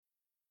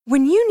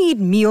When you need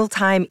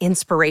mealtime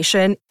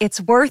inspiration,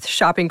 it's worth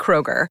shopping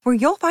Kroger, where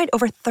you'll find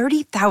over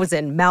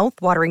 30,000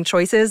 mouth-watering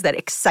choices that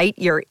excite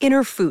your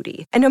inner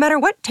foodie. And no matter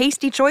what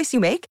tasty choice you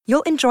make,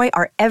 you'll enjoy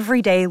our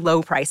everyday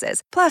low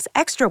prices, plus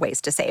extra ways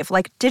to save,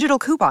 like digital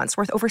coupons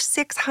worth over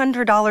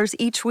 $600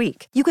 each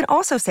week. You can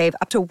also save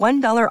up to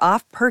 $1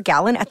 off per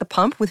gallon at the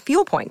pump with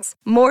fuel points.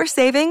 More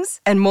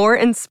savings and more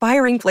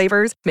inspiring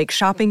flavors make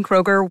shopping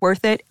Kroger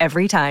worth it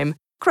every time.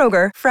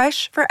 Kroger,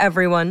 fresh for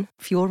everyone.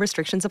 Fuel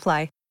restrictions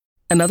apply.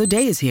 Another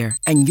day is here,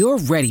 and you're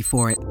ready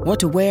for it. What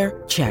to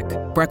wear? Check.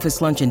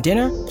 Breakfast, lunch, and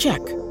dinner? Check.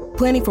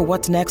 Planning for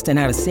what's next and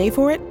how to save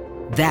for it?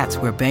 That's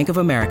where Bank of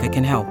America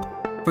can help.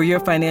 For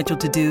your financial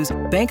to-dos,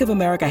 Bank of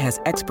America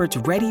has experts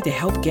ready to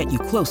help get you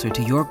closer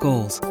to your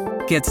goals.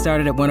 Get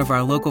started at one of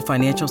our local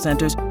financial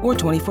centers or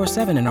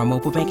 24/7 in our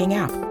mobile banking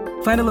app.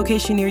 Find a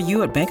location near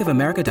you at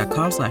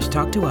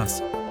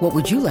bankofamerica.com/talktous. What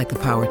would you like the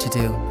power to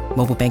do?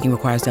 Mobile banking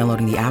requires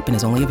downloading the app and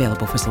is only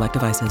available for select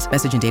devices.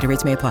 Message and data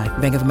rates may apply.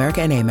 Bank of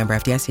America N.A., member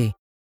FDIC.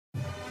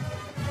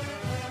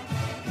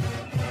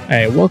 All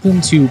right,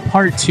 welcome to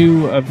part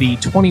 2 of the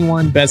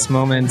 21 best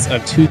moments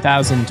of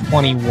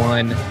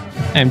 2021.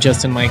 I'm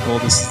Justin Michael.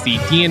 This is the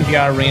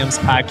DNVR Rams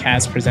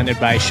podcast presented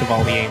by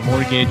Chevalier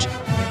Mortgage.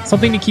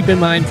 Something to keep in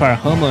mind for our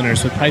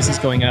homeowners: with prices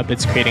going up,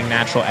 it's creating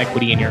natural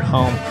equity in your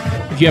home.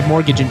 If you have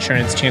mortgage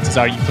insurance, chances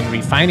are you can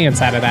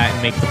refinance out of that and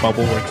make the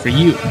bubble work for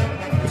you.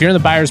 If you're in the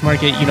buyer's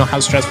market, you know how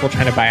stressful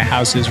trying to buy a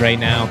house is right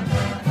now.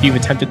 If you've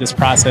attempted this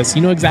process,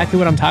 you know exactly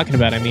what I'm talking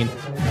about. I mean,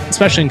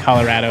 especially in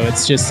Colorado,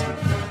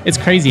 it's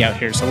crazy out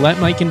here. So let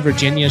Mike and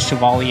Virginia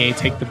Chevalier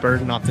take the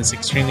burden off this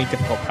extremely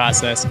difficult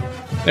process.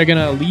 They're going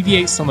to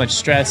alleviate so much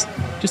stress.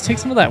 Just take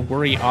some of that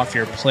worry off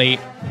your plate.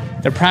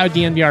 They're proud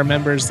DNVR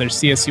members. They're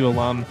CSU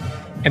alum.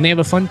 And they have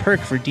a fun perk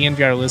for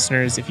DNVR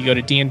listeners. If you go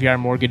to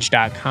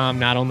dnvrmortgage.com,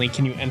 not only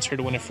can you enter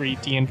to win a free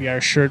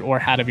DNVR shirt or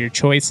hat of your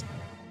choice,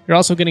 you're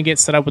also going to get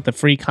set up with a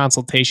free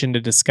consultation to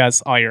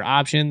discuss all your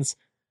options.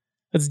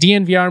 That's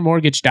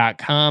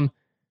dnvrmortgage.com.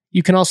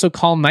 You can also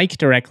call Mike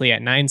directly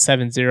at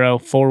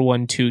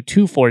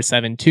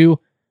 970-412-2472.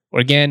 Or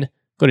again,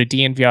 go to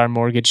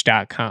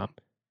dnvrmortgage.com.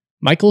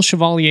 Michael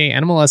Chevalier,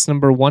 NMLS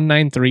number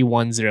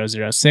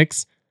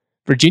 1931006.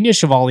 Virginia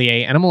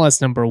Chevalier,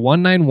 NMLS number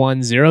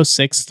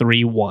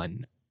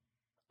 1910631.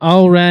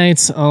 All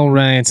right.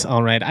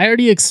 I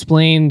already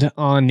explained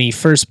on the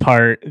first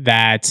part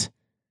that,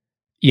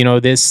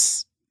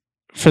 this,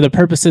 for the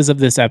purposes of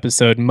this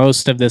episode,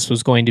 most of this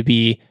was going to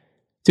be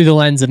through the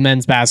lens of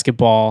men's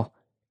basketball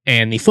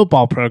and the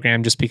football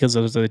program, just because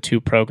those are the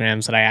two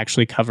programs that I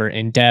actually cover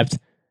in depth.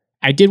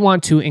 I did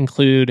want to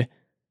include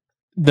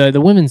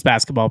the women's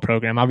basketball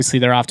program. Obviously,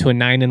 they're off to a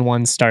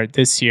 9-1 start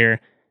this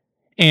year.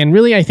 And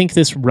really, I think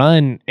this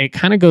run, it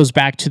kind of goes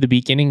back to the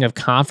beginning of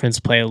conference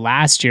play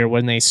last year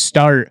when they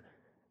start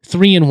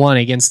 3-1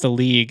 against the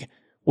league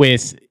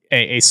with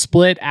a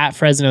split at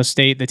Fresno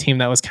State, the team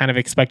that was kind of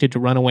expected to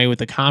run away with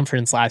the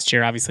conference last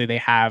year. Obviously, they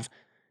have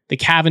the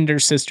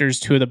Cavendish sisters,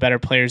 two of the better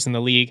players in the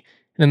league.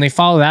 And then they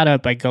follow that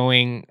up by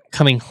coming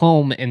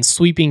home and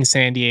sweeping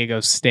San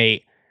Diego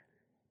State.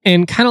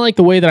 And kind of like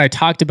the way that I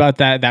talked about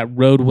that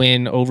road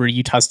win over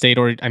Utah State,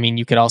 or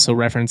you could also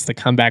reference the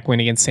comeback win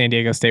against San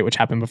Diego State, which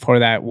happened before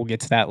that. We'll get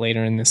to that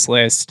later in this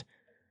list.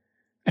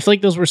 I feel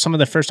like those were some of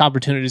the first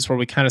opportunities where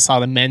we kind of saw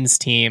the men's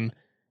team,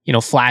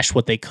 flash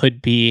what they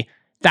could be.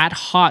 That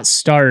hot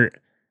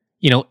start,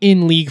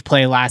 in league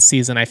play last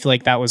season, I feel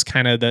like that was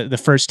kind of the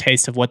first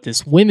taste of what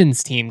this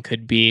women's team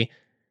could be.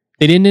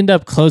 They didn't end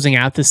up closing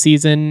out the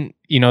season,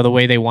 the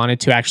way they wanted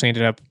to. Actually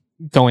ended up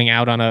going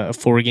out on a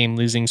 4-game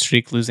losing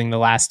streak, losing the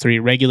last 3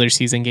 regular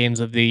season games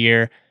of the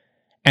year.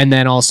 And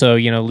then also,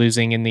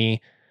 losing in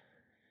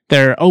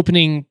their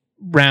opening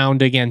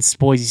round against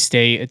Boise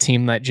State, a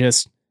team that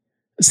just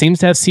seems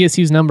to have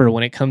CSU's number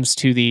when it comes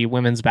to the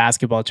women's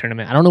basketball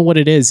tournament. I don't know what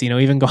it is,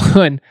 even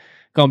going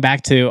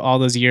back to all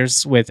those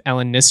years with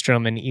Ellen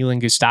Nystrom and Elin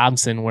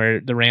Gustafsson,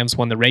 where the Rams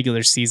won the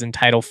regular season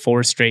title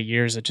 4 straight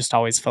years. It just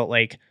always felt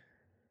like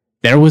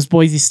there was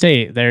Boise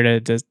State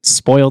there to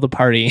spoil the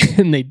party,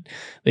 and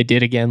they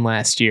did again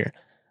last year.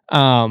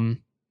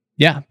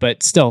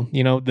 But still,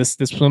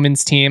 this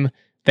women's team,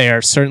 they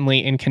are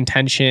certainly in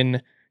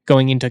contention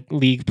going into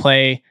league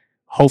play.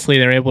 Hopefully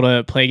they're able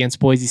to play against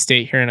Boise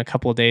State here in a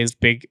couple of days.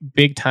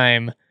 Big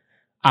time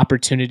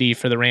opportunity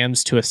for the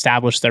Rams to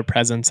establish their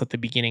presence at the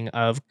beginning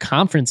of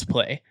conference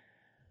play.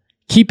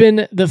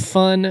 Keeping the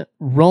fun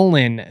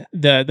rolling,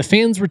 the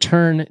fans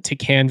return to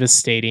Canvas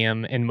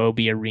Stadium and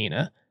Moby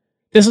Arena.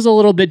 This is a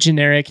little bit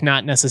generic,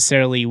 not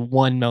necessarily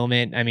one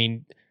moment.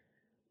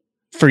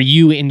 For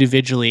you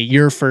individually,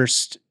 your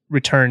first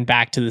return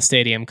back to the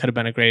stadium could have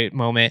been a great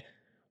moment.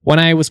 When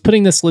I was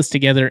putting this list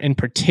together in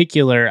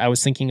particular, I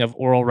was thinking of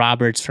Oral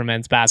Roberts for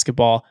men's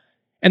basketball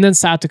and then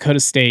South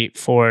Dakota State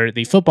for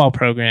the football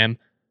program.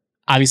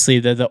 Obviously,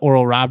 the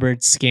Oral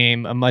Roberts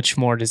game, a much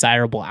more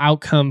desirable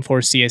outcome for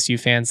CSU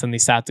fans than the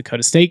South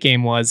Dakota State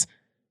game was.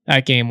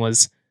 That game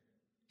was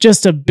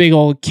just a big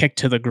old kick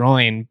to the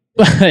groin.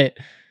 But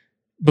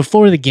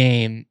before the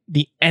game,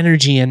 the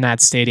energy in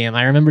that stadium,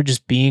 I remember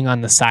just being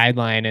on the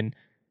sideline and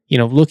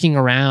looking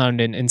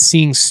around and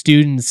seeing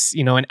students,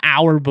 an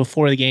hour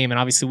before the game. And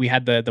obviously we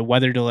had the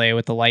weather delay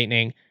with the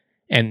lightning,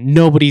 and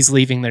nobody's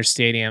leaving their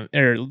stadium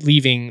or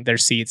leaving their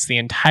seats. The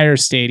entire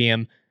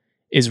stadium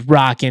is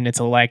rocking. It's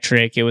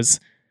electric. It was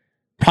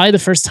probably the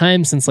first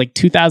time since like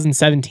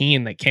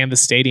 2017 that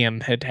Canvas Stadium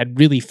had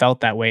really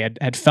felt that way.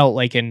 Had felt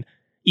like an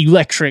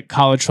electric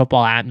college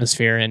football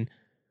atmosphere. And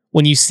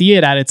when you see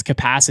it at its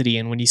capacity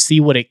and when you see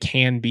what it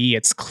can be,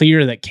 it's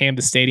clear that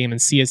Canvas Stadium and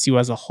CSU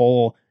as a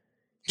whole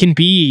can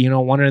be,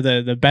 one of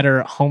the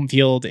better home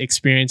field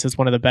experiences,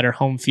 one of the better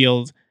home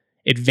field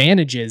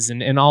advantages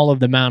in all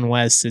of the Mountain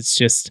West. It's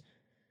just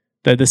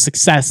the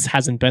success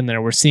hasn't been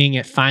there. We're seeing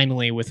it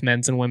finally with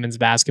men's and women's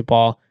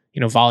basketball.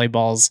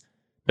 Volleyball's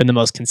been the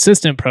most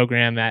consistent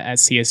program at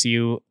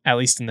CSU, at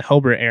least in the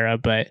Hilbert era.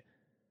 But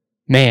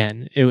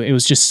man, it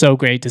was just so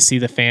great to see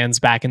the fans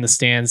back in the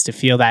stands, to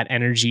feel that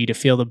energy, to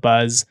feel the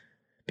buzz,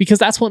 because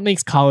that's what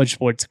makes college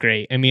sports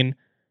great. I mean,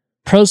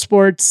 pro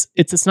sports,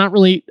 it's not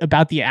really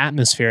about the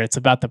atmosphere. It's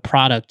about the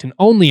product, and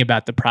only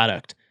about the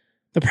product.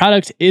 The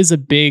product is a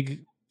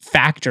big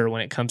factor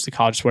when it comes to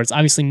college sports.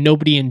 Obviously,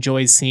 nobody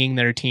enjoys seeing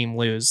their team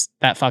lose.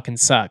 That fucking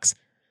sucks.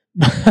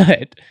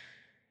 But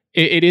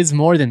it is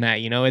more than that.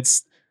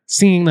 It's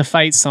singing the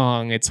fight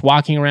song. It's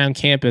walking around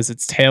campus.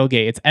 It's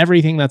tailgate. It's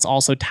everything that's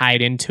also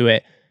tied into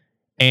it.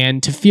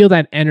 And to feel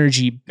that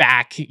energy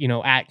back,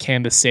 at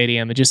Canvas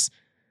Stadium, it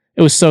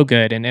was so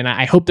good. And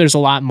I hope there's a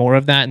lot more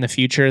of that in the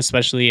future,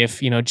 especially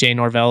if, Jay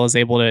Norvell is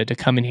able to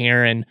come in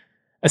here and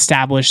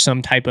establish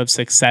some type of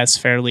success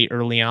fairly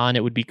early on.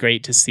 It would be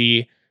great to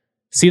see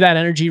that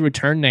energy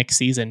return next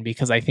season,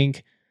 because I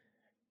think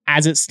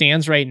as it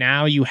stands right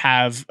now, you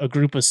have a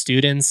group of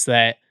students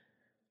that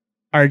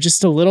are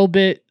just a little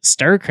bit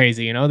stir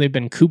crazy. They've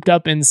been cooped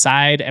up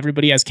inside.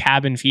 Everybody has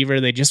cabin fever.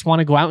 They just want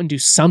to go out and do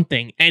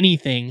something,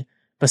 anything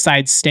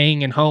besides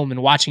staying at home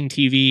and watching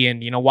TV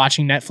and,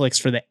 watching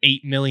Netflix for the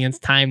 8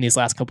 millionth time these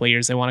last couple of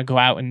years. They want to go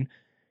out and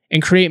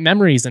create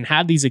memories and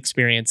have these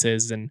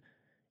experiences. And,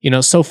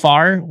 so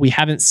far we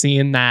haven't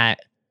seen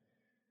that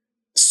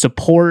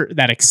support,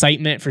 that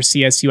excitement for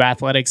CSU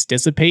athletics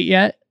dissipate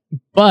yet.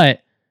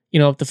 But,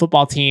 if the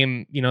football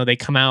team, they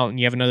come out and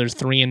you have another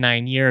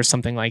 3-9 year or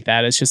something like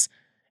that,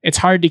 it's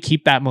hard to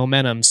keep that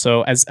momentum.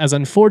 So as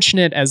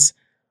unfortunate as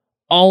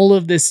all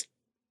of this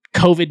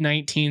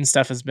COVID-19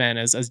 stuff has been,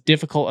 as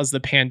difficult as the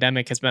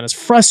pandemic has been, as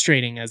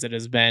frustrating as it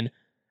has been,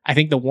 I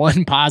think the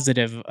one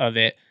positive of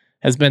it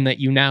has been that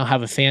you now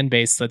have a fan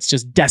base that's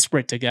just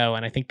desperate to go.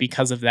 And I think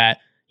because of that,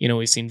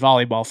 we've seen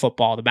volleyball,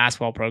 football, the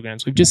basketball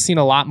programs. We've just seen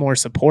a lot more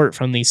support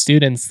from these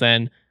students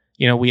than,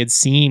 we had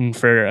seen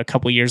for a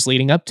couple years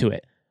leading up to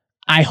it.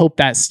 I hope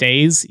that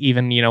stays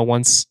even,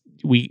 once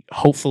we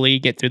hopefully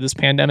get through this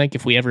pandemic,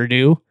 if we ever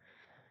do.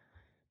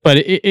 But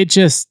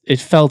it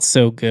felt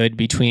so good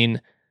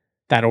between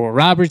that Oral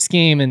Roberts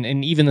game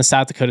and even the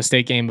South Dakota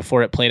State game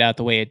before it played out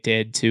the way it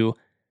did, to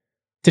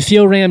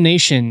feel Ram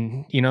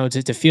Nation,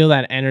 to feel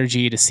that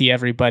energy, to see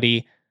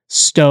everybody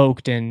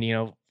stoked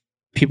and,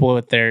 people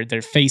with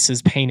their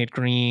faces painted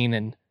green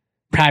and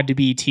proud to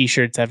be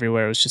t-shirts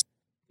everywhere.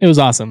 It was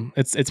awesome.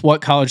 It's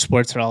what college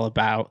sports are all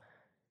about.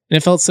 And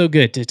it felt so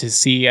good to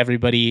see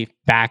everybody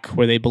back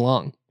where they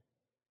belong.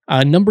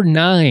 Number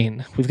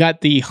 9, we've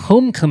got the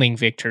homecoming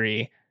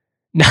victory.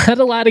 Not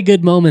a lot of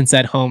good moments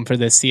at home for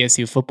this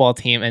CSU football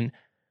team. And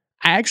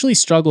I actually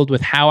struggled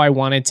with how I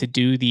wanted to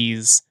do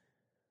these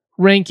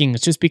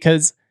rankings, just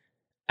because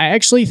I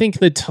actually think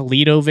the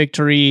Toledo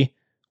victory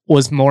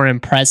was more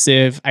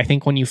impressive. I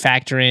think when you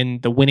factor in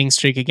the winning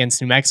streak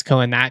against New Mexico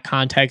in that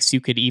context,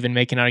 you could even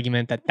make an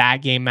argument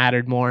that game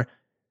mattered more.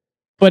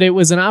 But it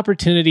was an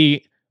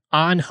opportunity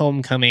on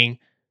homecoming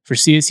for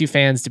CSU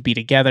fans to be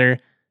together,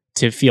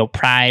 to feel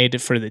pride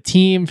for the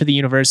team, for the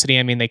university.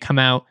 I mean, they come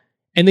out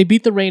and they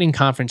beat the reigning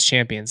conference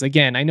champions.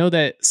 Again, I know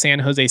that San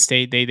Jose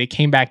State, they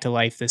came back to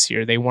life this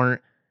year. They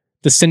weren't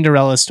the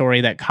Cinderella story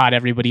that caught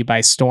everybody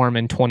by storm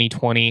in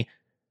 2020,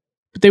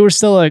 but they were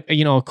still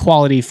a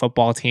quality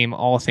football team,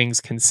 all things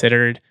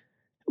considered.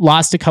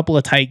 Lost a couple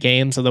of tight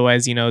games.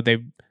 Otherwise,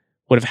 they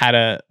would have had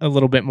a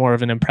little bit more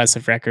of an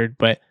impressive record.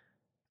 But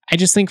I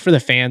just think for the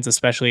fans,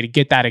 especially, to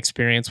get that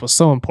experience was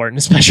so important,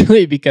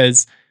 especially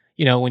because,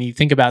 when you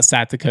think about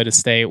South Dakota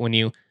State, when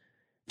you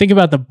think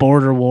about the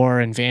border war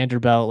and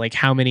Vanderbilt, like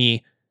how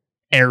many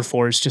Air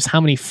Force, just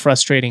how many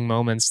frustrating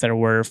moments there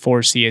were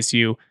for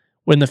CSU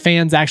when the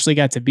fans actually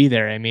got to be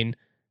there. I mean,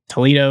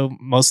 Toledo,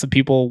 most of the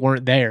people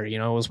weren't there,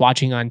 was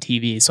watching on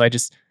TV. So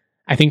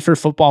I think for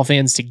football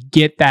fans to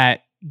get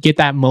that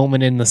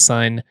moment in the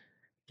sun,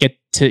 get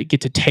to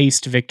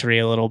taste victory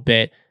a little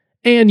bit.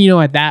 And,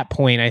 at that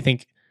point, I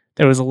think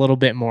there was a little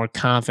bit more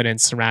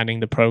confidence surrounding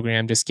the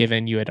program, just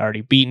given you had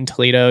already beaten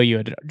Toledo. You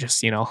had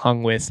just,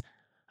 hung with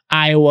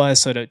Iowa.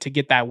 So to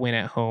get that win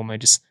at home, I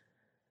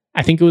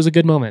think it was a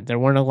good moment. There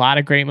weren't a lot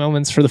of great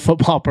moments for the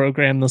football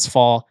program this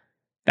fall.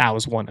 That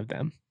was one of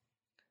them.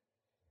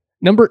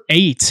 Number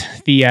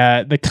 8,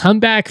 the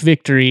comeback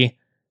victory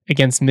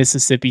against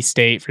Mississippi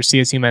State for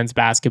CSU men's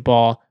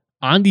basketball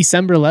on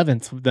December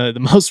 11th, the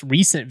most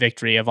recent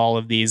victory of all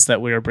of these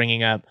that we were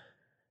bringing up.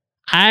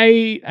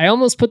 I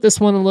almost put this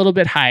one a little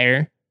bit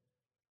higher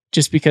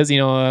just because,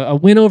 a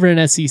win over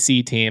an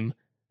SEC team,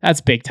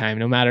 that's big time.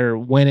 No matter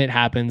when it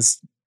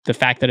happens, the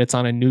fact that it's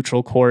on a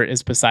neutral court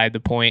is beside the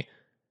point.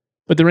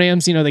 But the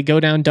Rams, they go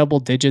down double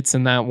digits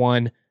in that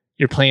one.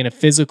 You're playing a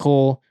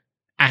physical,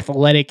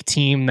 athletic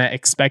team that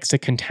expects to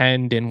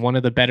contend in one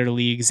of the better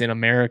leagues in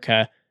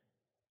America.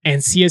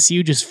 And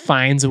CSU just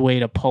finds a way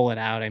to pull it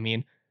out. I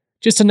mean,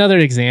 just another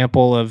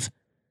example of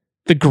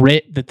the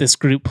grit that this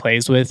group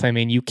plays with. I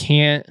mean, you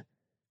can't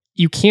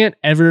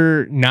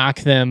ever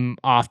knock them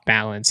off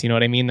balance. You know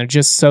what I mean? They're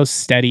just so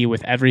steady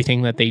with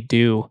everything that they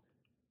do.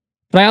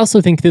 But I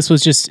also think this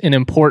was just an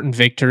important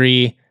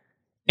victory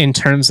in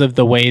terms of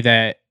the way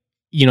that,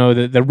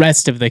 the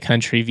rest of the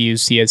country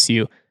views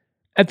CSU.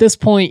 At this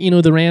point,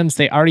 the Rams,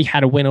 they already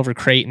had a win over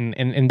Creighton,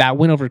 and that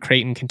win over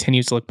Creighton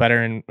continues to look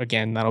better. And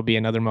again, that'll be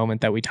another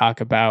moment that we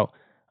talk about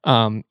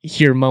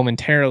here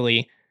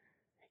momentarily.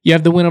 You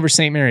have the win over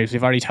St. Mary's.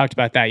 We've already talked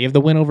about that. You have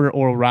the win over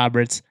Oral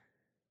Roberts.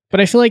 But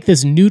I feel like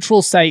this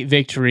neutral site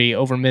victory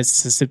over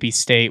Mississippi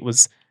State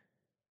was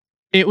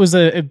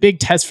a big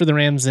test for the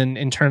Rams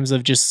in terms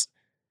of just,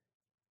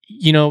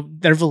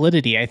 their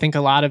validity. I think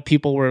a lot of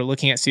people were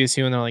looking at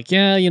CSU and they're like,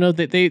 yeah,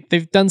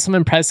 they've done some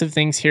impressive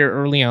things here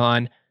early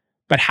on,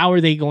 but how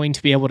are they going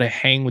to be able to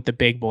hang with the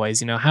big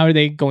boys? How are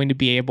they going to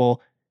be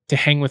able to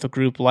hang with a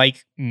group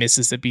like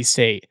Mississippi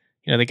State?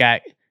 They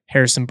got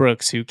Harrison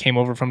Brooks, who came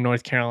over from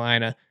North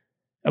Carolina,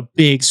 a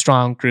big,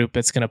 strong group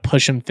that's going to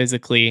push them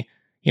physically,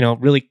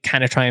 really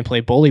kind of try and play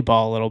bully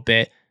ball a little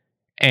bit.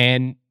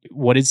 And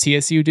what did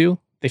CSU do?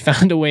 They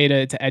found a way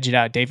to edge it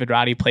out. David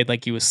Roddy played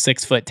like he was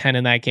 6'10"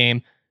 in that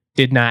game,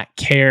 did not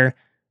care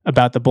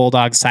about the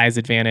Bulldogs' size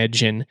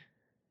advantage. And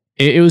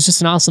it was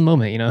just an awesome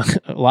moment.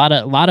 A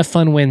lot of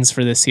fun wins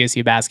for this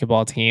CSU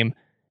basketball team.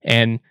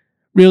 And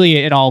really,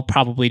 it all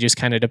probably just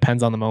kind of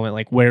depends on the moment.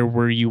 Like, where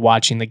were you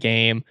watching the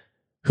game?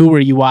 Who were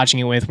you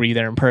watching it with? Were you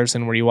there in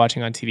person? Were you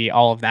watching on TV?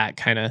 All of that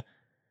kind of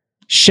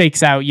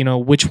shakes out,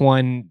 which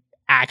one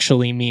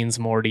actually means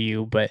more to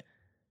you. But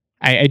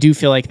I do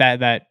feel like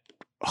that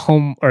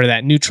home or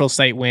that neutral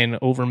site win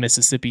over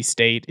Mississippi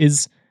State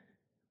is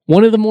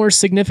one of the more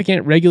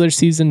significant regular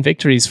season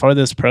victories for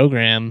this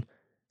program,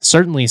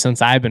 certainly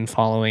since I've been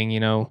following,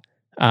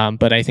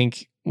 but I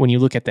think when you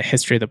look at the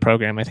history of the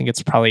program, I think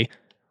it's probably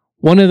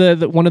one of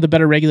the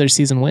better regular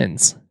season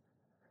wins.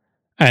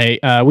 All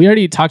right, we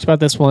already talked about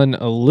this one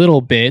a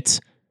little bit,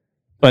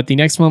 but the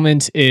next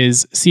moment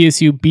is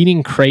CSU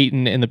beating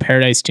Creighton in the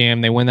Paradise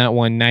Jam. They win that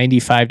one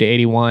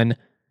 95-81.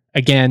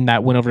 Again,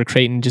 that win over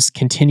Creighton just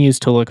continues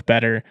to look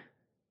better.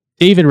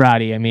 David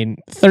Roddy,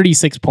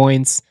 36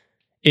 points.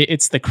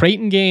 It's the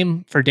Creighton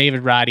game for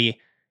David Roddy,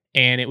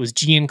 and it was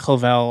Gian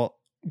Clavell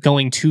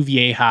going to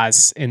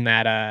Viejas in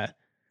that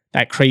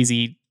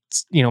crazy,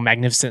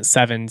 Magnificent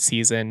Seven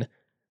season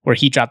where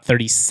he dropped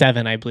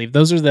 37, I believe.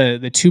 Those are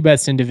the two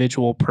best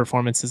individual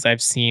performances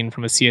I've seen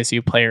from a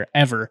CSU player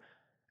ever,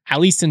 at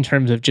least in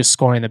terms of just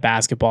scoring the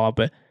basketball.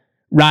 But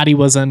Roddy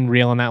was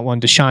unreal in that one.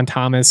 Deshaun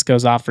Thomas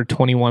goes off for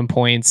 21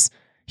 points.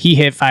 He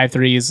hit 5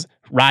 threes.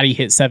 Roddy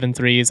hit 7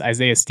 threes.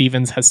 Isaiah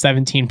Stevens has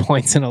 17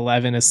 points and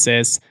 11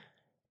 assists.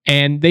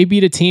 And they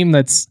beat a team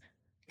that's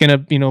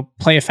going to,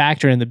 play a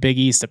factor in the Big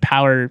East, a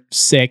Power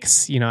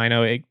 6. I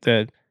know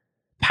the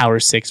Power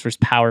 6 versus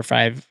Power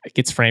 5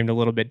 gets framed a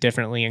little bit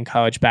differently in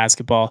college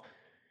basketball.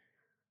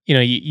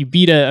 You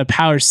beat a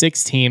Power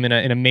 6 team in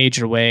a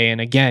major way.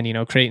 And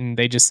again, Creighton,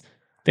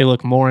 they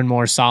look more and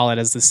more solid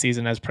as the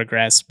season has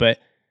progressed. But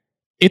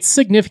it's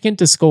significant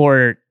to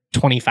score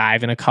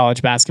 25 in a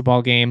college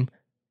basketball game.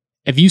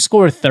 If you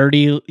score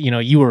 30,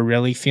 you were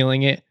really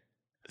feeling it.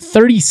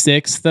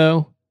 36,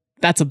 though,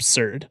 that's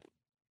absurd.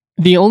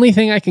 The only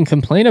thing I can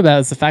complain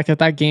about is the fact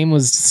that game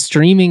was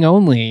streaming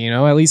only.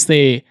 At least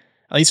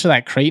for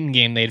that Creighton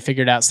game, they'd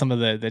figured out some of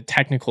the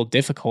technical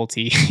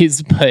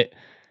difficulties. But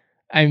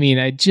I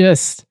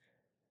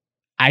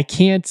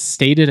can't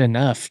state it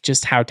enough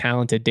just how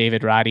talented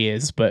David Roddy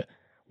is. But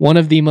one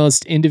of the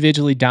most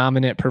individually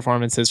dominant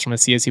performances from a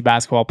CSU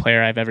basketball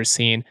player I've ever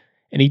seen.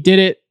 And he did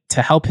it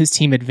to help his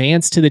team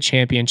advance to the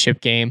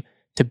championship game,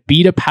 to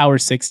beat a Power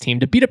 6 team,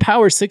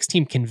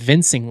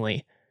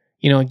 convincingly.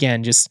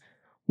 Again, just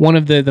one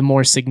of the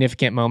more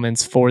significant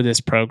moments for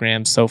this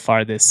program so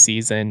far this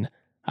season.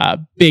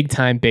 Big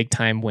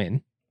time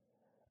win.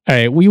 All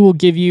right, we will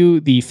give you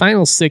the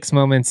final 6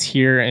 moments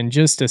here in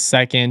just a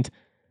second.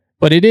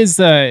 But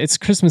it's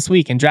Christmas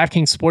week, and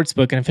DraftKings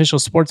Sportsbook, an official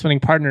sports betting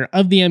partner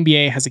of the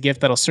NBA, has a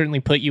gift that'll certainly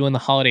put you in the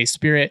holiday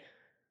spirit.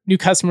 New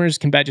customers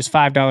can bet just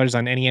 $5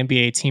 on any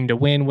NBA team to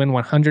win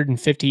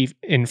 $150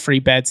 in free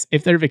bets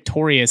if they're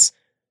victorious.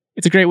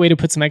 It's a great way to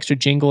put some extra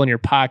jingle in your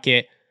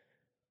pocket.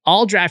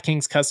 All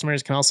DraftKings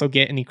customers can also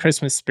get in the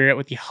Christmas spirit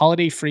with the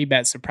holiday free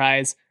bet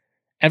surprise.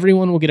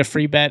 Everyone will get a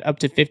free bet up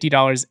to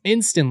 $50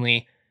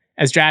 instantly,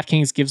 as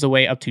DraftKings gives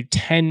away up to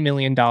 $10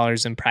 million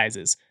in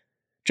prizes.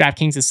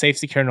 DraftKings is safe,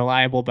 secure, and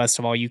reliable. Best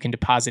of all, you can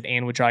deposit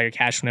and withdraw your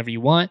cash whenever you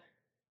want.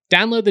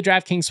 Download the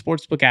DraftKings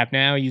Sportsbook app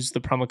now. Use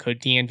the promo code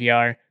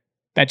DNVR.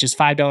 Bet just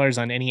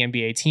 $5 on any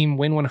NBA team.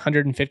 Win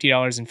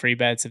 $150 in free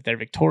bets if they're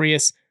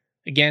victorious.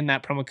 Again,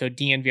 that promo code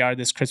DNVR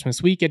this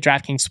Christmas week at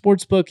DraftKings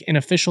Sportsbook, an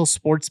official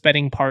sports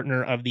betting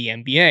partner of the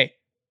NBA.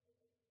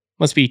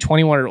 Must be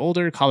 21 or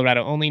older,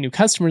 Colorado only, new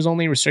customers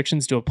only,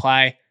 restrictions to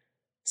apply.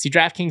 See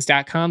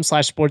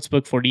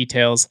DraftKings.com/sportsbook for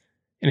details.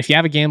 And if you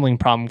have a gambling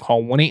problem,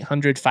 call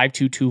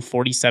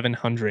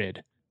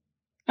 1-800-522-4700.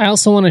 I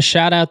also want to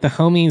shout out the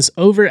homies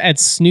over at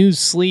Snooze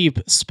Sleep.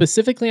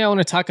 Specifically, I want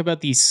to talk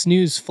about the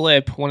Snooze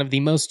Flip, one of the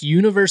most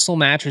universal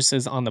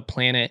mattresses on the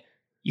planet.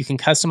 You can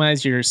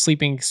customize your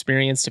sleeping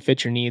experience to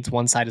fit your needs.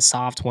 One side is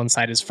soft, one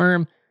side is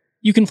firm.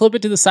 You can flip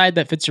it to the side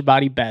that fits your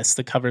body best.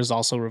 The cover is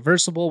also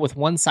reversible, with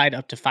one side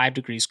up to 5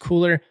 degrees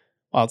cooler,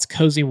 while it's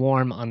cozy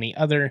warm on the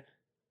other.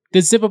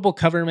 This zippable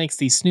cover makes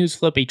the Snooze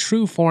Flip a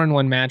true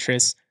 4-in-1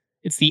 mattress.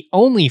 It's the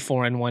only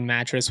 4-in-1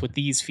 mattress with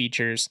these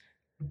features.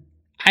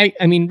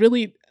 I mean,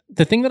 really,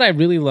 the thing that I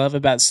really love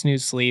about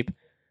Snooze Sleep,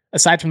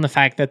 aside from the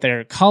fact that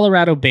they're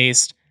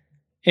Colorado-based,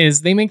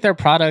 is they make their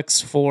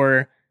products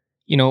for,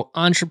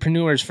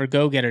 entrepreneurs, for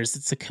go-getters.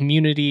 It's a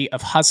community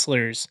of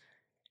hustlers,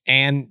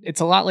 and it's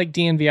a lot like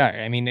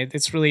DNVR. I mean,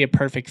 it's really a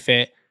perfect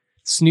fit.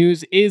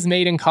 Snooze is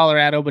made in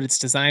Colorado, but it's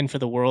designed for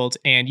the world,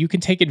 and you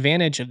can take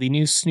advantage of the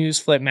new Snooze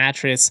Flip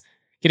mattress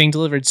getting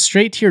delivered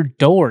straight to your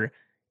door.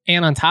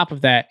 And on top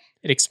of that,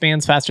 it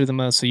expands faster than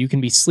most, so you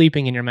can be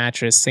sleeping in your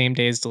mattress same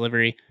day as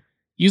delivery.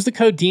 Use the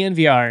code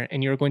DNVR,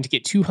 and you're going to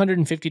get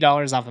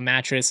 $250 off a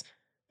mattress,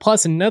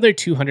 plus another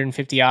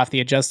 $250 off the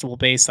adjustable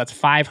base. That's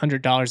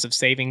 $500 of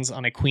savings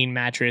on a queen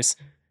mattress.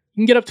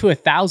 You can get up to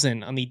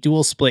 $1,000 on the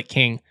dual split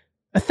king.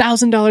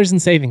 $1,000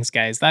 in savings,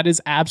 guys. That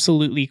is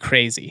absolutely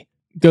crazy.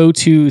 Go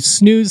to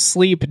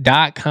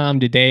snoozesleep.com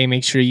today.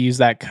 Make sure you use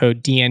that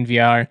code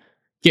DNVR.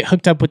 Get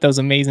hooked up with those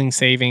amazing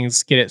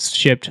savings. Get it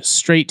shipped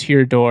straight to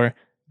your door.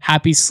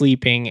 Happy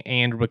sleeping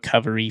and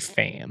recovery,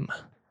 fam.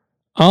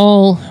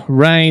 All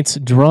right,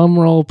 drum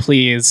roll,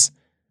 please.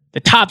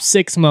 The top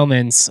 6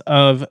 moments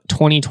of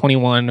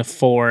 2021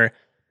 for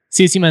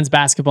CSU men's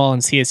basketball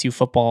and CSU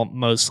football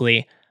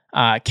mostly.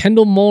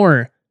 Kendall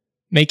Moore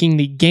making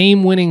the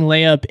game-winning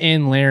layup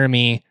in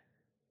Laramie.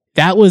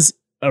 That was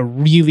a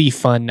really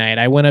fun night.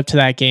 I went up to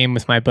that game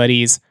with my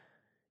buddies,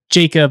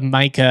 Jacob,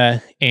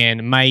 Micah,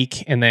 and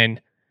Mike, and then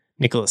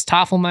Nicholas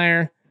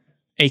Toffelmeyer,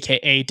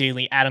 a.k.a.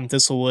 Daily Adam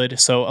Thistlewood.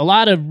 So a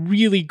lot of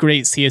really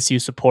great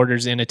CSU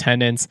supporters in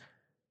attendance.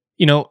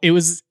 It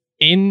was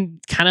in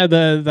kind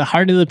of the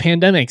heart of the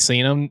pandemic.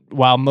 So,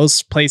 while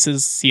most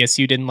places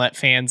CSU didn't let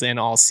fans in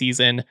all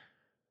season,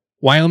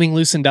 Wyoming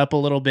loosened up a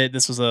little bit.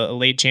 This was a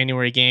late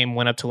January game,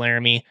 went up to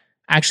Laramie,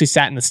 actually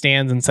sat in the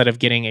stands instead of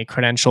getting a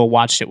credential,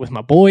 watched it with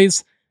my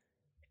boys.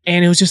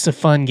 And it was just a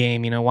fun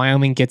game.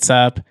 Wyoming gets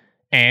up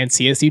and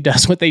CSU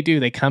does what they do.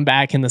 They come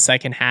back in the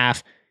second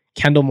half.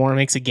 Kendall Moore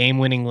makes a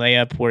game-winning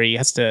layup where he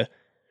has to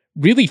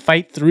really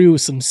fight through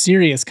some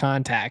serious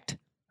contact.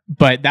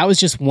 But that was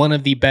just one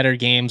of the better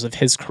games of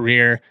his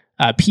career.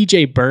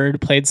 PJ Bird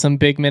played some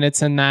big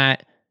minutes in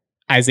that.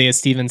 Isaiah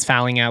Stevens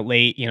fouling out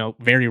late,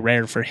 very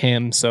rare for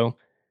him. So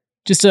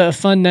just a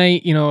fun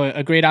night,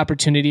 a great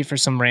opportunity for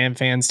some Ram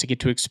fans to get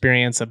to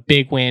experience a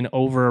big win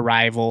over a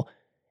rival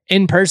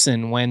in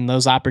person when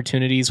those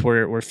opportunities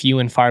were few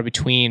and far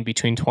between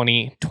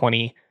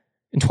 2020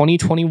 and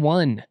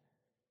 2021.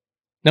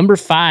 Number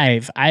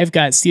 5, I've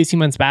got CSU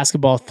men's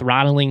basketball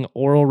throttling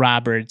Oral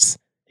Roberts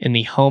in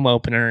the home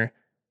opener.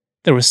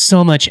 There was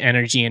so much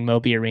energy in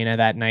Moby Arena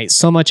that night,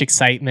 so much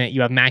excitement.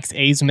 You have Max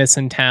Abmas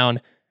in town.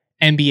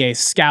 NBA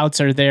scouts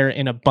are there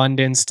in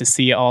abundance to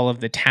see all of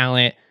the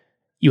talent.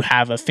 You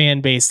have a fan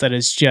base that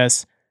is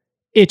just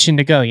itching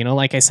to go.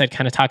 Like I said,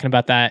 kind of talking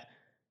about that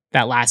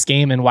last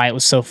game and why it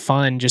was so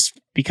fun, just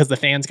because the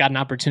fans got an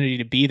opportunity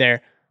to be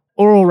there.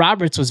 Oral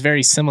Roberts was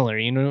very similar.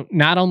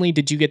 Not only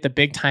did you get the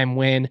big time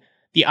win,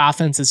 the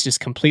offense is just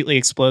completely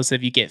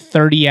explosive. You get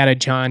 30 out of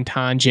John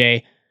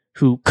Tonje,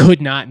 who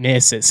could not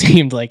miss, it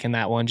seemed like, in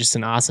that one. Just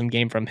an awesome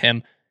game from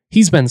him.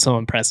 He's been so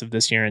impressive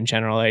this year in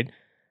general.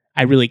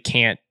 I really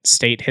can't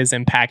state his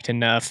impact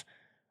enough.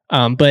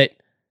 But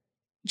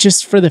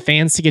just for the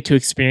fans to get to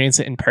experience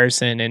it in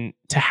person and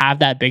to have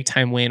that big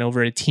time win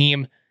over a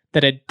team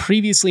that had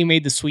previously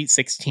made the Sweet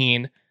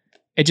 16,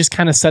 it just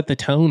kind of set the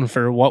tone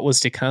for what was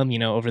to come,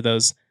 over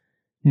those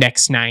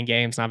next 9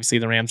 games. And obviously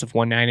the Rams have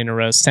won 9 in a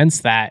row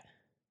since that.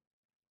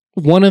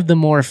 One of the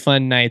more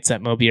fun nights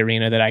at Moby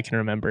Arena that I can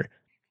remember.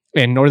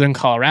 And Northern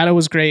Colorado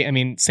was great. I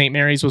mean, St.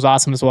 Mary's was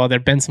awesome as well. There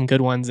have been some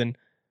good ones, and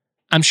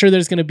I'm sure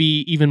there's going to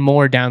be even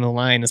more down the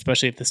line,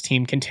 especially if this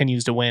team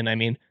continues to win. I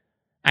mean,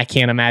 I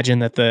can't imagine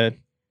that the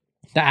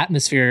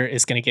atmosphere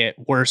is going to get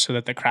worse or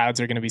that the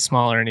crowds are going to be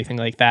smaller or anything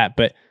like that.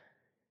 But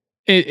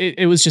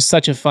it was just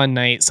such a fun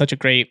night, such a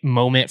great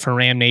moment for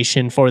Ram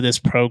Nation, for this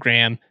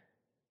program.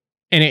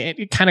 And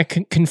it kind of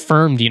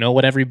confirmed,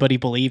 what everybody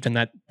believed, and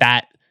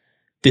that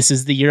this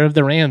is the year of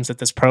the Rams, that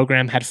this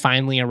program had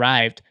finally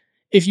arrived.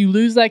 If you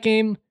lose that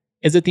game,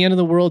 is it the end of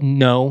the world?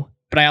 No.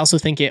 But I also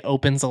think it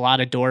opens a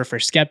lot of door for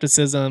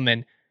skepticism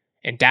and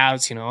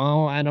doubts.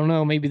 I don't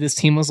know, maybe this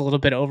team was a little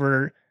bit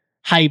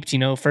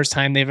hyped, first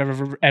time they've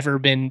ever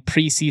been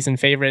preseason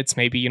favorites.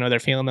 Maybe, they're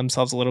feeling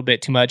themselves a little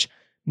bit too much.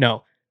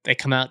 No, they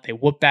come out, they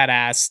whoop that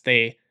ass,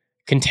 they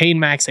contain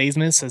Max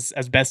Abmas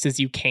as best as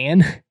you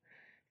can,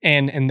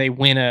 and they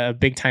win a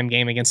big time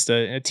game against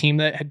a team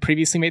that had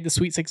previously made the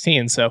Sweet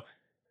 16. So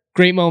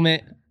great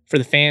moment for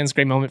the fans,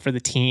 great moment for the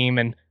team,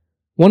 and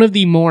one of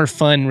the more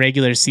fun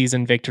regular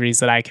season victories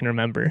that I can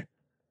remember.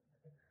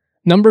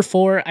 Number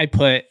 4, I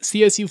put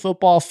CSU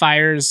football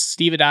fires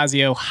Steve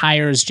Addazio,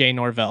 hires Jay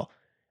Norvell.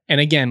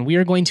 And again, we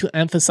are going to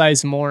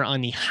emphasize more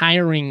on the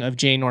hiring of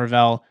Jay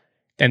Norvell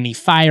than the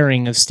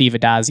firing of Steve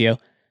Addazio.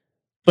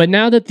 But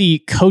now that the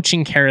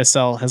coaching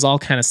carousel has all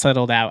kind of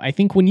settled out, I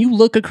think when you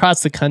look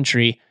across the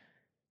country,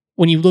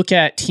 when you look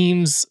at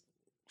teams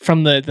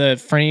from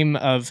the frame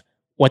of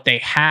what they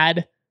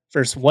had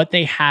versus what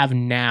they have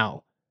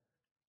now,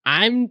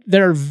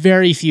 there are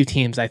very few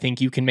teams I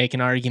think you can make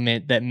an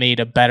argument that made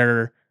a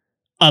better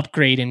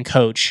upgrade in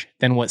coach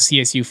than what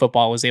CSU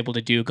football was able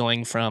to do,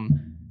 going from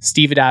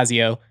Steve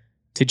Addazio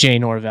to Jay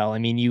Norvell. I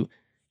mean, you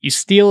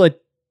steal a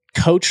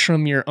coach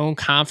from your own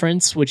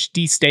conference, which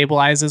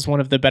destabilizes one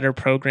of the better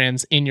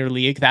programs in your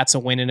league. That's a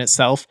win in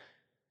itself.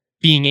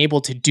 Being able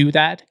to do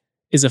that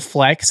is a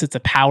flex. It's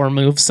a power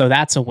move, so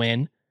that's a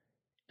win.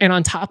 And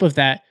on top of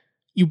that,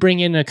 you bring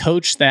in a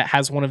coach that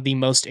has one of the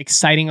most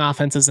exciting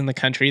offenses in the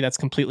country. That's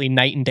completely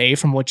night and day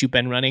from what you've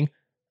been running.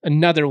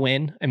 Another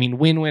win. I mean,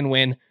 win, win,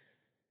 win.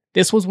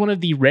 This was one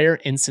of the rare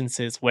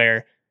instances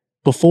where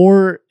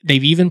before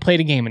they've even played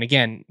a game, and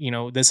again,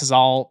 this is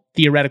all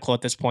theoretical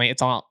at this point.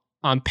 It's all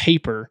on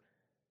paper.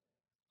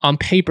 On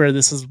paper,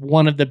 this is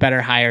one of the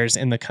better hires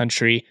in the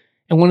country,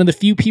 and one of the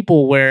few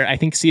people where I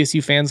think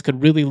CSU fans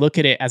could really look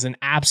at it as an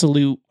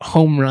absolute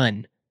home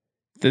run.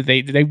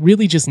 They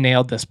really just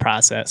nailed this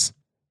process.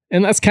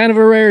 And that's kind of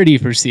a rarity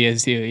for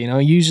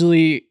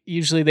CSU.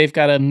 Usually they've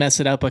got to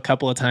mess it up a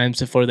couple of times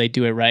before they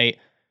do it right.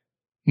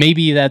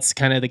 Maybe that's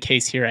kind of the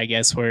case here, I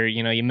guess, where,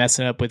 you mess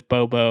it up with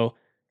Bobo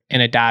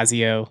and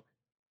Addazio.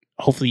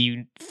 Hopefully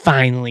you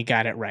finally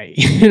got it right.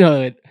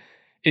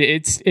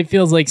 It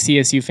feels like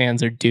CSU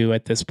fans are due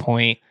at this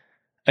point.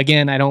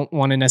 Again, I don't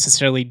want to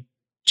necessarily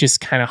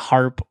just kind of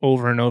harp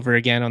over and over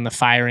again on the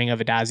firing of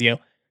Addazio.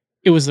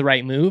 It was the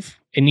right move.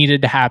 It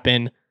needed to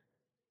happen.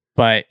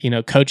 But,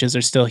 coaches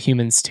are still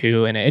humans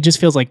too. And it just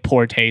feels like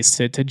poor taste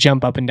to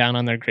jump up and down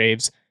on their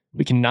graves.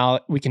 We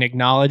can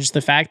acknowledge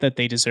the fact that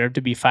they deserve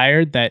to be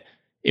fired, that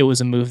it was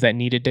a move that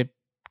needed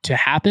to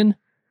happen.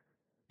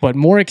 But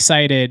more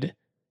excited,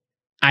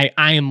 I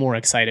am more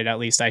excited, at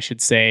least I should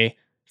say,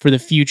 for the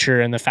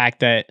future and the fact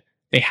that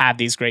they have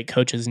these great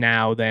coaches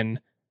now than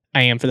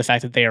I am for the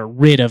fact that they are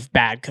rid of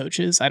bad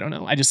coaches. I don't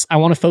know. I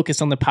want to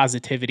focus on the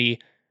positivity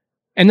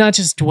and not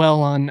just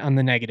dwell on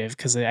the negative,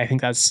 because I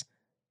think that's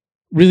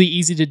really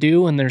easy to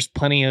do. And there's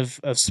plenty of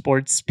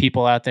sports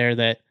people out there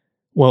that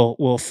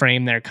will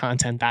frame their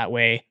content that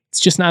way. It's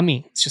just not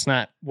me. It's just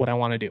not what I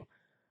want to do.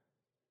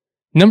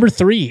 Number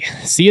 3,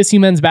 CSU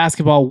men's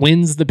basketball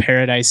wins the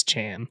Paradise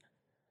Jam.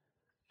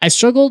 I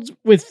struggled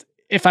with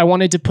if I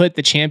wanted to put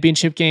the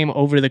championship game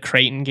over the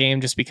Creighton game,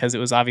 just because it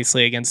was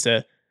obviously against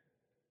a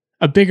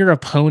bigger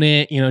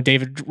opponent.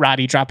 David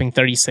Roddy dropping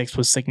 36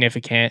 was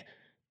significant.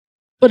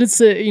 But it's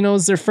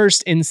their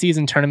first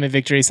in-season tournament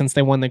victory since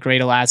they won the Great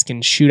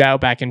Alaskan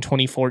Shootout back in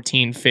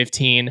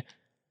 2014-15.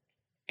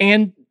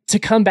 And to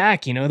come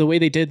back, the way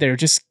they did, they were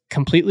just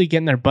completely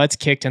getting their butts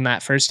kicked in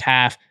that first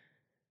half.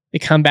 They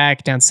come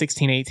back down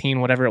 16-18,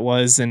 whatever it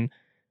was, and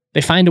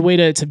they find a way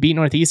to beat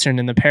Northeastern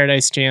in the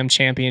Paradise Jam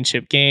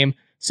championship game,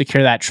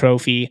 secure that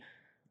trophy.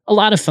 A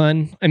lot of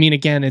fun. I mean,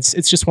 again, it's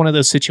just one of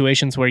those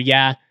situations where,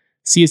 yeah,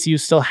 CSU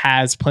still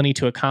has plenty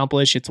to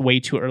accomplish. It's way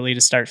too early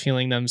to start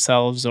feeling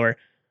themselves or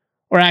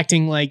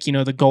acting like,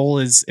 the goal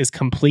is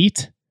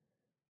complete.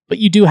 But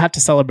you do have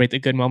to celebrate the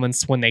good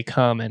moments when they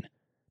come, and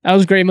that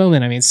was a great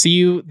moment. I mean,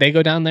 CU, they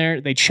go down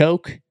there, they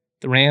choke.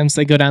 The Rams,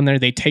 they go down there,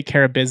 they take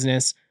care of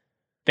business.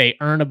 They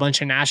earn a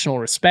bunch of national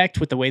respect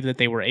with the way that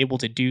they were able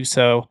to do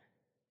so.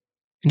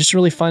 And just a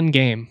really fun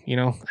game.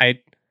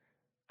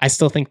 I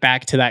still think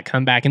back to that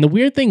comeback. And the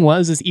weird thing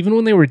is even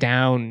when they were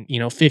down,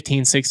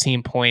 15,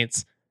 16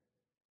 points,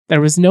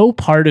 there was no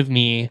part of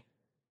me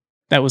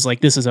that was like,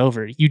 this is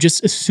over. You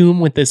just assume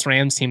with this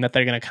Rams team that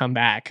they're going to come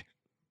back.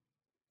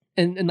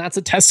 And that's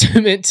a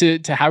testament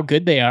to how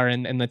good they are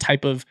and the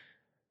type of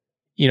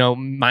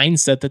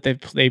mindset that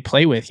they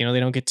play with. They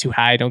don't get too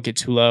high, don't get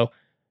too low.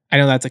 I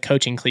know that's a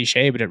coaching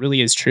cliche, but it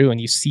really is true. And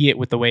you see it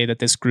with the way that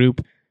this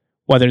group,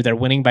 whether they're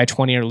winning by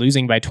 20 or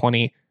losing by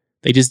 20,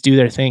 they just do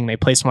their thing. They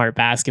play smart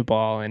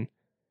basketball, and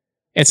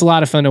it's a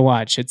lot of fun to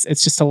watch. It's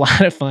just a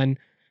lot of fun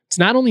to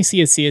not only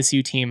see a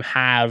CSU team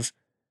have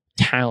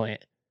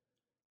talent,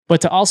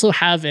 but to also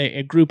have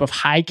a group of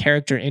high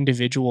character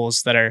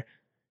individuals that are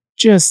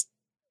just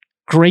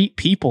great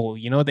people.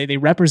 They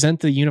represent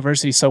the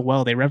university so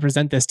well. They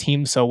represent this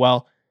team so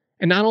well.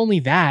 And not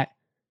only that,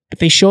 but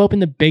they show up in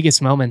the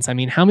biggest moments. I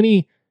mean, how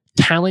many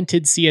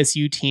talented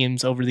CSU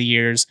teams over the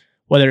years,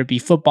 whether it be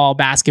football,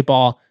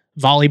 basketball,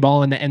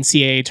 volleyball in the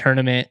NCAA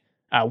tournament,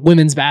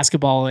 women's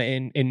basketball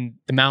in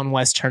the Mountain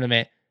West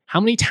tournament, how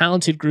many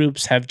talented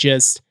groups have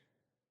just,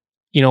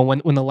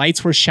 when the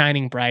lights were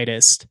shining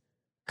brightest,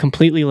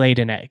 completely laid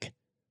an egg.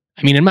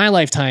 I mean, in my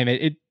lifetime,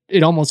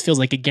 it almost feels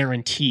like a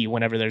guarantee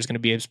whenever there's going to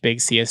be a big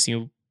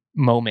CSU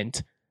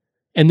moment.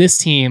 And this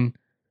team,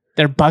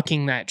 they're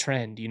bucking that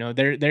trend.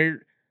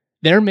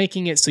 They're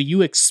making it so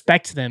you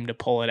expect them to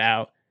pull it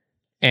out,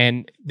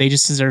 and they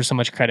just deserve so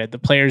much credit. The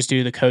players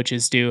do, the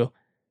coaches do,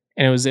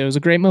 and it was a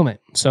great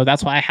moment. So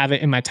that's why I have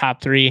it in my top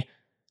 3.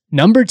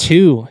 Number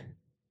 2,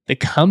 the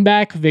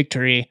comeback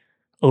victory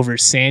over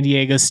San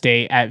Diego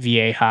State at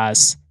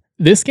Viejas.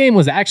 This game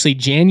was actually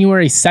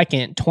January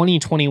 2nd,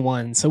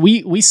 2021. So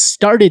we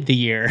started the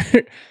year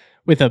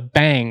with a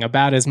bang,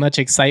 about as much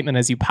excitement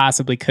as you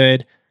possibly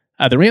could.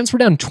 The Rams were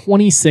down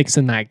 26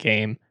 in that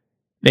game.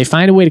 They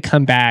find a way to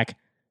come back.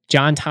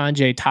 John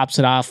Tonje tops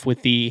it off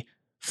with the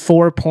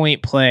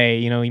 4-point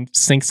play. He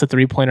sinks the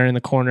 3-pointer in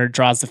the corner,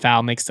 draws the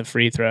foul, makes the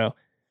free throw.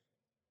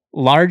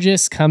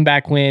 Largest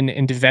comeback win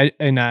in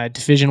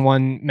Division I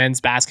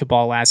men's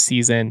basketball last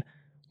season.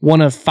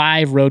 One of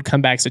 5 road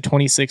comebacks of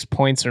 26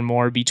 points or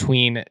more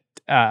between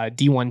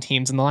D1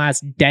 teams in the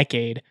last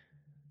decade.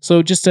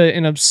 So just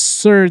an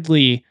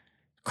absurdly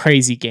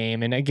crazy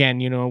game. And again,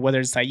 whether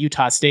it's that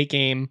Utah State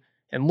game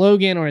in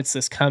Logan or it's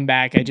this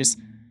comeback,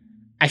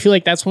 I feel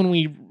like that's when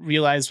we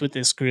realized with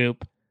this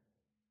group,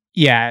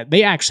 yeah,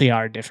 they actually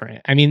are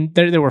different. I mean,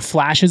 there were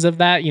flashes of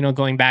that,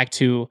 going back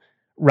to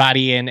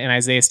Roddy and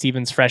Isaiah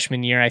Stevens'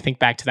 freshman year. I think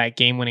back to that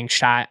game-winning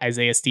shot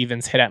Isaiah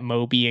Stevens hit at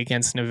Moby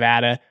against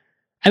Nevada.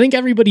 I think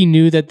everybody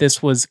knew that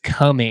this was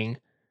coming.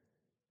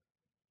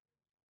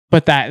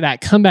 But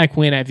that comeback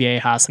win at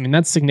Viejas, I mean,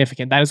 that's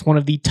significant. That is one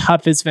of the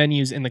toughest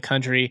venues in the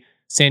country.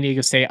 San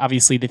Diego State,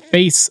 obviously the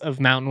face of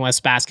Mountain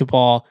West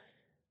basketball,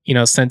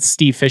 since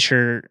Steve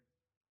Fisher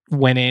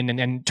went in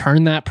and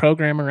turned that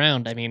program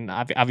around. I mean,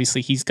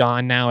 obviously he's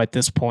gone now at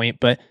this point,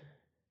 but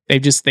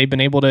they've been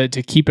able to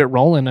keep it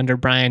rolling under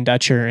Brian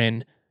Dutcher.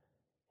 And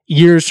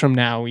years from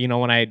now,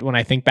 when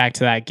I think back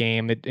to that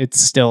game, it's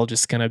still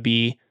just going to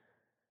be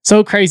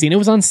so crazy. And it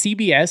was on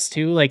CBS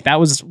too. Like, that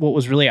was what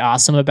was really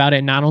awesome about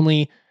it. Not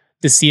only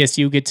does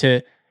CSU get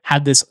to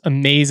have this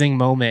amazing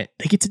moment,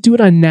 they get to do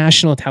it on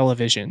national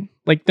television.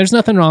 Like, there's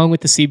nothing wrong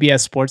with the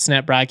CBS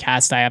Sportsnet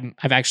broadcast. I've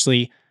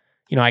actually,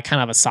 I kind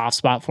of have a soft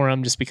spot for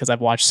them just because I've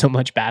watched so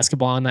much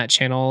basketball on that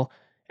channel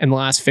in the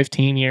last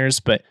 15 years.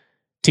 But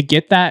to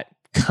get that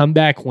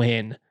comeback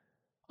win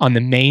on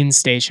the main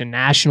station,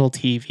 national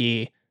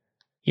TV,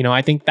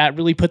 I think that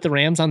really put the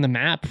Rams on the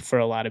map for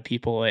a lot of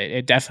people.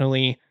 It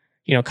definitely,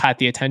 caught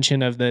the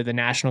attention of the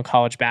national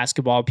college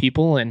basketball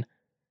people, and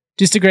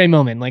just a great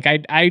moment. Like,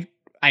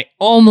 I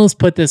almost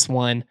put this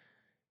one.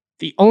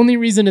 The only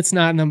reason it's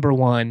not number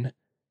 1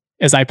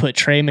 is I put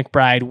Trey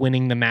McBride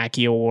winning the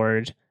Mackey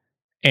Award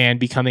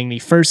and becoming the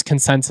first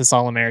consensus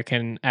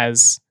All-American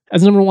as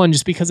number 1,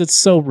 just because it's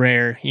so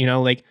rare,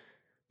 like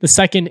the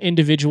second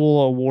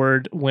individual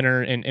award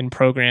winner in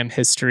program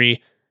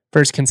history,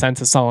 first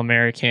consensus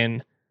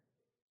All-American.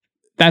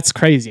 That's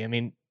crazy. I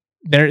mean,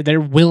 there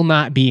will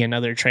not be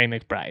another Trey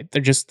McBride.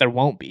 There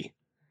won't be.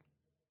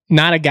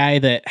 Not a guy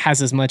that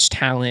has as much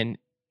talent.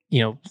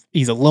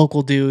 He's a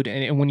local dude.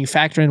 And when you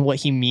factor in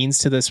what he means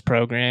to this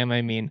program,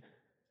 I mean,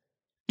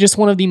 just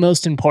one of the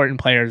most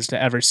important players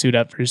to ever suit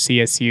up for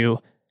CSU.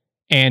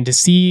 And to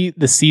see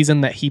the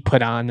season that he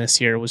put on this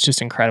year was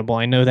just incredible.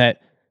 I know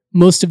that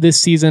most of this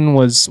season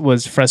was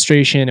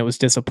frustration. It was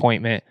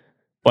disappointment.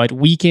 But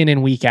week in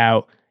and week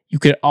out, you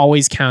could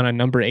always count on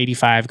number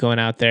 85 going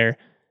out there,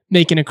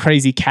 making a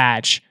crazy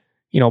catch,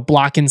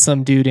 blocking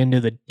some dude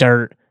into the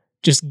dirt,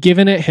 just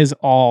giving it his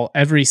all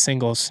every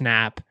single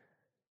snap.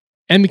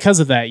 And because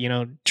of that,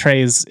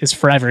 Trey is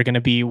forever going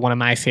to be one of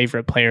my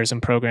favorite players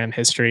in program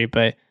history.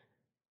 But,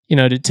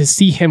 to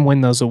see him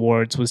win those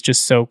awards was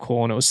just so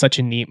cool. And it was such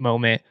a neat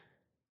moment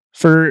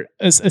for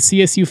a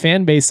CSU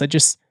fan base that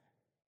just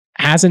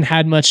hasn't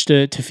had much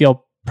to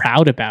feel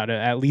proud about it,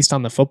 at least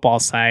on the football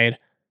side.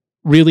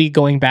 Really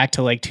going back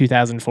to like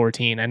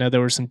 2014. I know there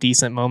were some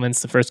decent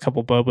moments the first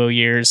couple Bobo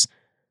years.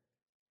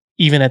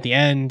 Even at the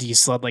end, you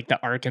still had like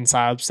the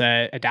Arkansas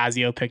upset.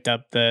 Adazio picked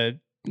up the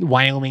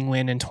Wyoming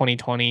win in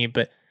 2020,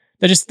 but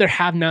there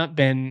have not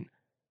been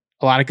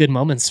a lot of good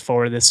moments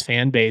for this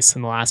fan base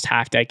in the last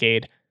half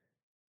decade.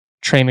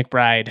 Trey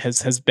McBride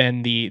has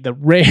been the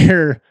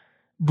rare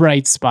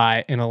bright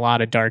spot in a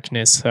lot of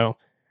darkness. So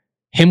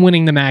him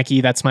winning the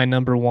Mackey, that's my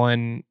number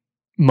 1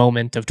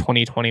 moment of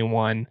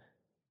 2021.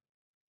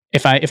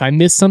 If I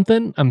missed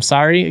something, I'm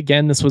sorry.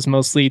 Again, this was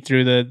mostly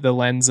through the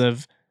lens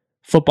of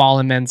football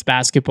and men's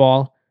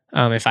basketball.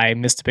 If I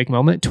missed a big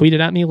moment, tweet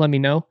it at me. Let me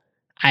know.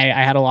 I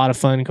had a lot of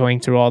fun going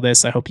through all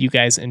this. I hope you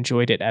guys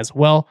enjoyed it as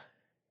well.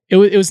 It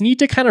was neat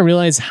to kind of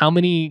realize how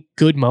many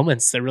good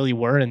moments there really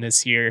were in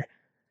this year.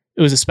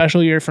 It was a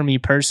special year for me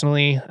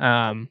personally.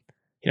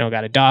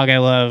 Got a dog I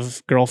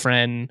love,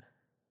 girlfriend,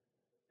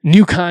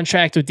 new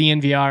contract with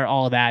DNVR,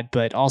 all of that,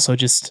 but also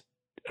just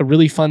a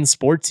really fun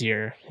sports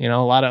year. A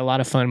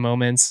lot of fun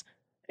moments,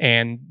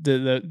 and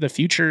the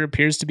future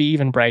appears to be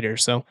even brighter.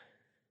 So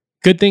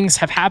good things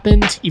have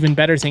happened, even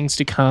better things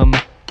to come.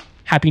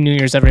 Happy New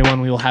Year's, everyone.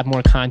 We will have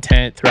more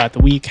content throughout the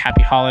week.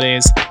 Happy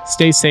holidays.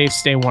 Stay safe,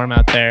 stay warm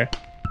out there.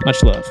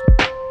 Much love.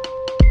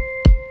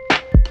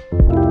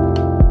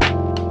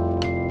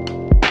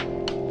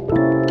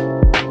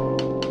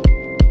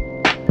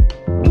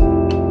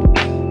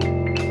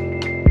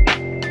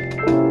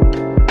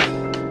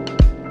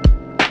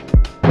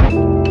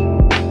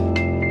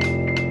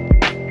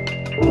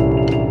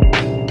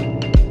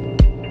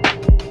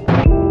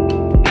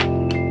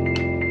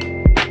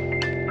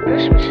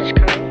 Christmas is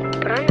coming,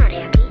 but I'm not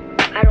happy.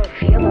 I don't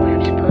feel the way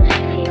I'm supposed to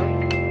feel.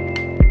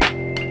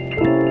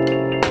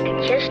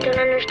 I just don't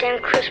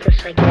understand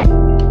Christmas like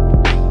that.